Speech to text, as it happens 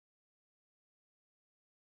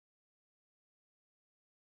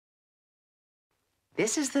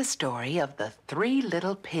This is the story of the 3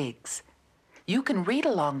 little pigs. You can read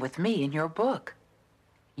along with me in your book.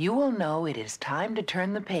 You will know it is time to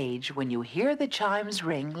turn the page when you hear the chimes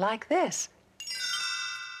ring like this.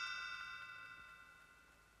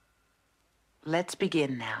 Let's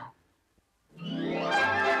begin now.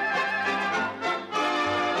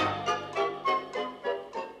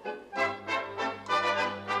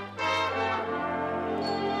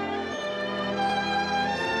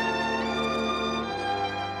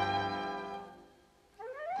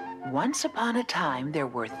 Once upon a time, there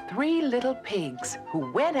were 3 little pigs who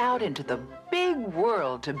went out into the big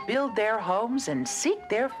world to build their homes and seek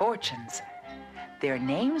their fortunes. Their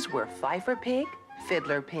names were Fifer Pig,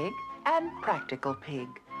 Fiddler Pig, and Practical Pig.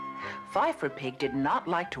 Fifer Pig did not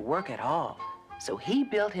like to work at all, so he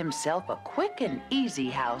built himself a quick and easy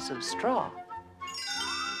house of straw.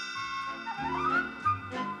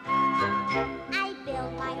 I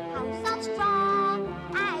build my house of straw.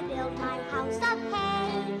 I build my house of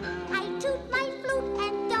hay. I toot my flute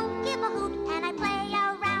and don't give a hoot, and I play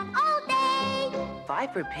around all day.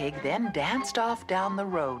 Fifer Pig then danced off down the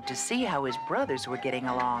road to see how his brothers were getting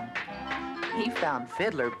along. He found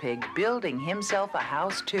Fiddler Pig building himself a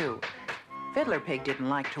house too. Fiddler Pig didn't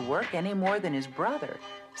like to work any more than his brother,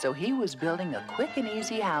 so he was building a quick and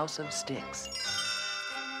easy house of sticks.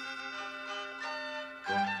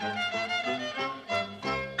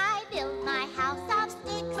 I build my house of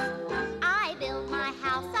sticks. I build my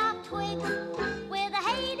house of twigs. With a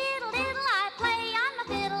hey diddle diddle, I play on my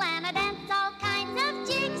fiddle and I dance all kinds of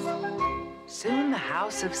jigs. Soon the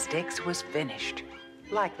house of sticks was finished.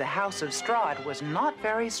 Like the house of straw, it was not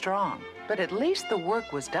very strong, but at least the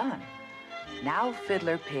work was done. Now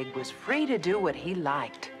Fiddler Pig was free to do what he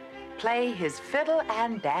liked, play his fiddle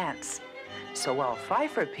and dance. So while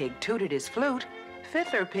Fifer Pig tooted his flute,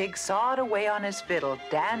 Fiddler Pig sawed away on his fiddle,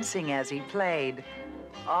 dancing as he played.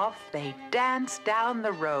 Off they danced down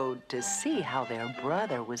the road to see how their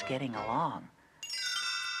brother was getting along.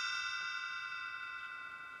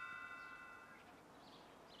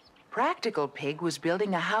 Practical Pig was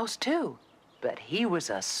building a house too, but he was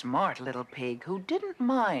a smart little pig who didn't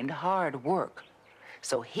mind hard work.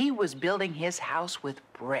 So he was building his house with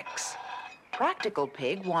bricks. Practical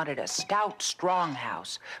Pig wanted a stout, strong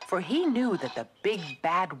house, for he knew that the big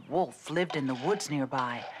bad wolf lived in the woods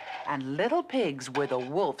nearby, and little pigs were the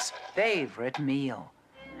wolf's favorite meal.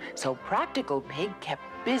 So Practical Pig kept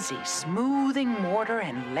busy smoothing mortar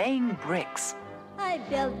and laying bricks. I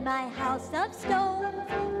build my house of stone.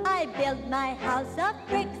 I build my house of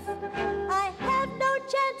bricks. I have no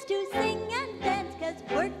chance to sing and dance, 'cause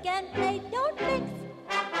work and play don't mix.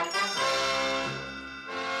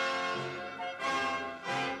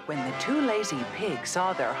 When the 2 lazy pigs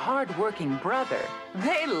saw their hard-working brother,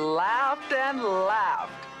 they laughed and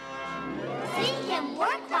laughed. See him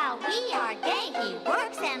work while we are gay. He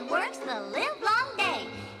works and works the livelong day.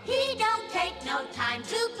 He don't take no time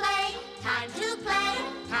to play. Time to play,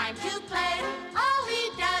 time to play. All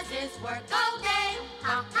he does is work all day.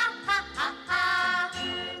 Ha, ha, ha, ha, ha.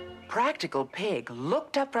 Practical Pig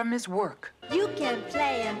looked up from his work. You can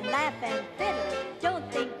play and laugh and fiddle.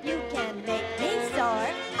 Don't think you can make me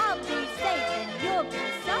sore. I'll be safe and you'll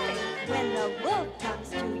be sorry when the wolf comes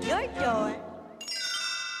to your door.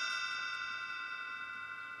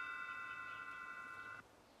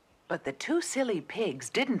 But the 2 silly pigs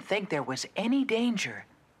didn't think there was any danger,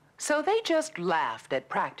 so they just laughed at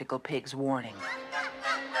Practical Pig's warning.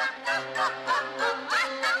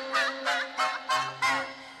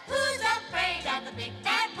 Who's afraid of the big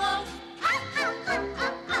bad wolf?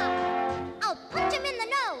 I'll punch him in the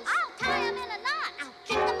nose. I'll tie him in a knot. I'll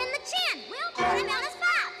kick him in the chin. We'll put him on a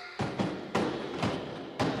spot.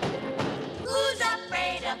 Who's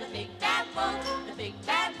afraid of the big bad wolf? The big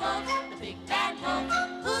bad wolf, the big bad wolf.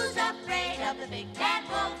 Who's afraid of the big bad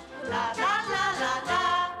wolf? La la la la la.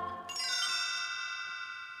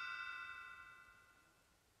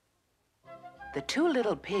 The 2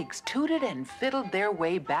 little pigs tooted and fiddled their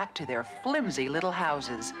way back to their flimsy little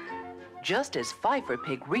houses. Just as Fifer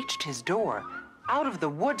Pig reached his door, out of the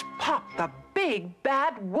woods popped the big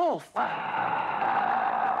bad wolf.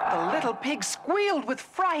 The little pig squealed with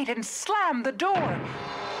fright and slammed the door.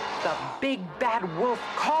 The big bad wolf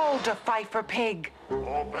called to Fifer Pig.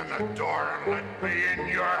 Open the door and let me in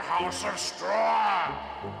your house of straw.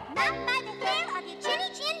 Not by the hair of your chinny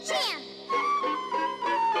chin chin.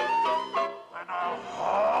 And I'll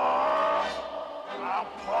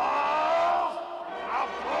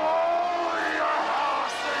pull your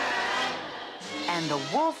house in. And the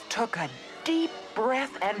wolf took a deep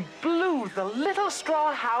breath and blew the little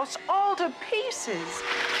straw house all to pieces.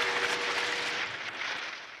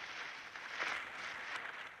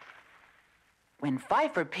 When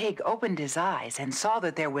Pfeiffer Pig opened his eyes and saw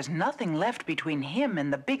that there was nothing left between him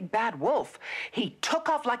and the big bad wolf, he took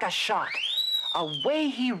off like a shot. Away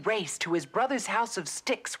he raced to his brother's house of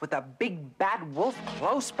sticks with a big bad wolf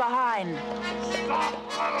close behind. Stop,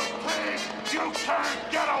 little pig! You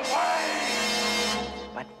can't get away!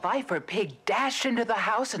 But Pfeiffer Pig dashed into the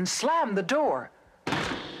house and slammed the door.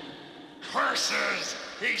 Curses!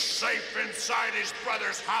 He's safe inside his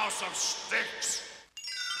brother's house of sticks.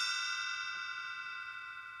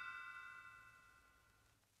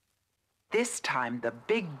 This time, the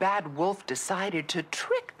big bad wolf decided to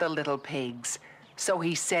trick the little pigs. So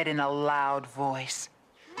he said in a loud voice,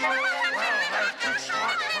 Well, they're too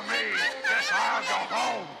smart for me. Guess I'll go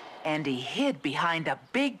home. And he hid behind a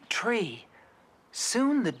big tree.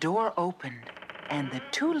 Soon the door opened, and the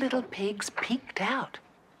two little pigs peeked out.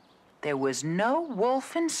 There was no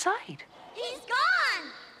wolf in sight. He's gone!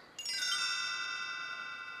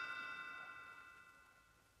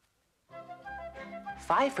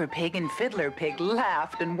 Pfeiffer Pig and Fiddler Pig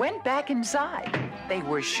laughed and went back inside. They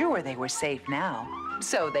were sure they were safe now,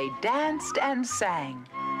 so they danced and sang.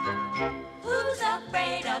 Who's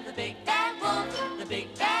afraid of the big bad wolf? The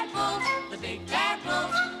big bad wolf, the big bad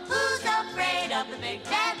wolf. Who's afraid of the big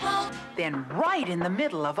bad wolf? Then right in the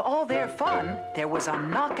middle of all their fun, there was a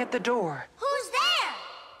knock at the door. Who's there?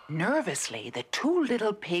 Nervously, the two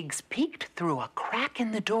little pigs peeked through a crack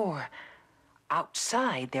in the door.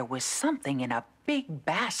 Outside, there was something in a big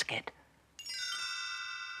basket.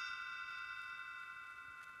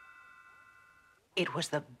 It was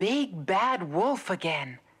the big bad wolf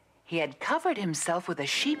again. He had covered himself with a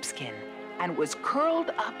sheepskin and was curled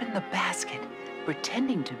up in the basket,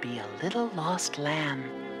 pretending to be a little lost lamb.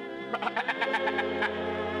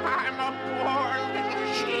 I'm a poor little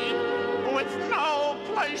sheep with no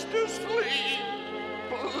place to sleep.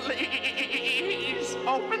 Please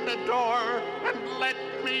open the door and let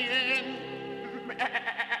me in.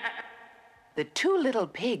 The two little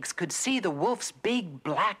pigs could see the wolf's big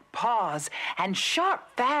black paws and sharp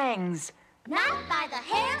fangs. Not by the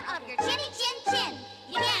hair of your chinny chin chin.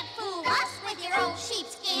 You can't fool us with your old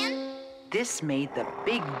sheepskin. This made the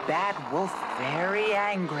big bad wolf very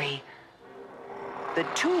angry. The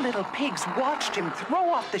two little pigs watched him throw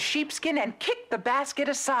off the sheepskin and kick the basket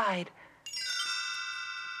aside.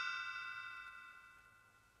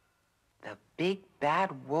 The big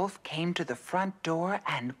bad wolf came to the front door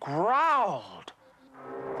and growled.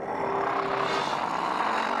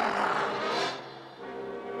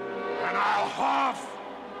 And I'll huff,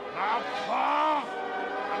 and I'll puff,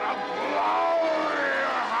 and I'll blow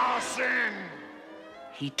your house in.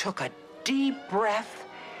 He took a deep breath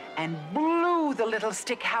and blew the little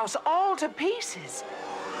stick house all to pieces.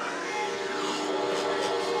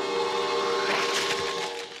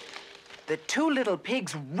 The two little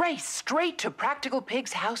pigs raced straight to Practical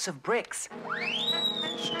Pig's house of bricks.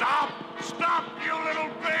 Stop! Stop, you little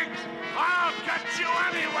pigs! I'll get you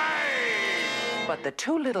anyway! But the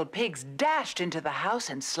two little pigs dashed into the house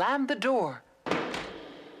and slammed the door.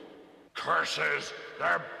 Curses!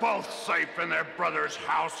 They're both safe in their brother's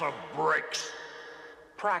house of bricks.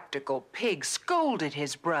 Practical Pig scolded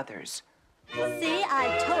his brothers. See,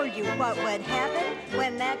 I told you what would happen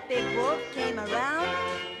when that big wolf came around.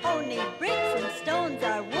 Only bricks and stones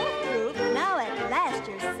are wolf-proof. Now at last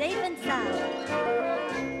you're safe and sound.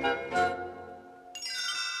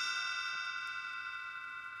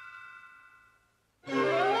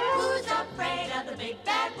 Who's afraid of the big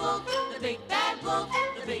bad wolf? The big bad wolf,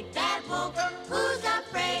 the big bad wolf. Who's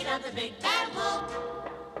afraid of the big bad wolf?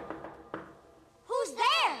 Who's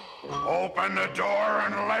there? Open the door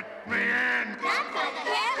and let me in. Not by the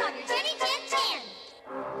hair of your chinny chin chin.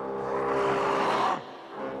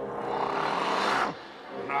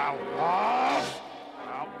 And I'll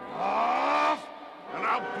huff, and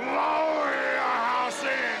I'll blow your house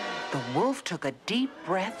in. The wolf took a deep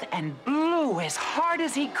breath and blew as hard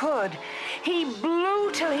as he could. He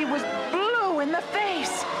blew till he was blue in the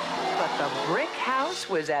face. But the brick house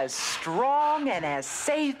was as strong and as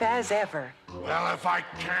safe as ever. Well, if I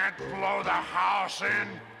can't blow the house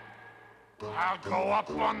in, I'll go up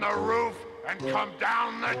on the roof and come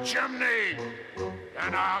down the chimney.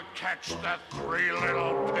 And I'll catch the three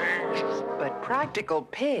little pigs. But Practical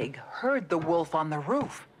Pig heard the wolf on the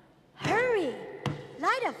roof. Hurry!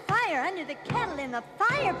 Light a fire under the kettle in the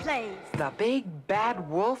fireplace. The big bad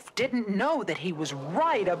wolf didn't know that he was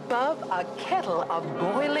right above a kettle of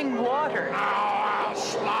boiling water. Now I'll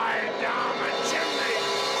slide down the chimney.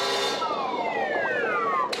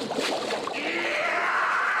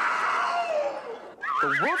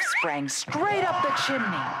 The wolf sprang straight up the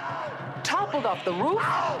chimney, toppled off the roof,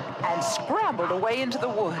 and scrambled away into the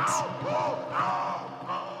woods.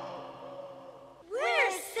 We're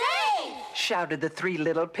safe! Shouted the three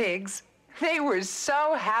little pigs. They were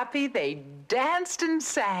so happy they danced and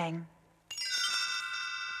sang.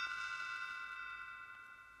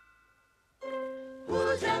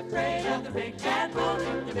 Who's afraid of the big bad wolf?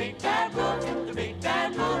 The big bad wolf, the big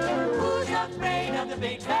bad wolf. Who's afraid of the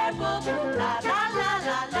big bad wolf? La, la.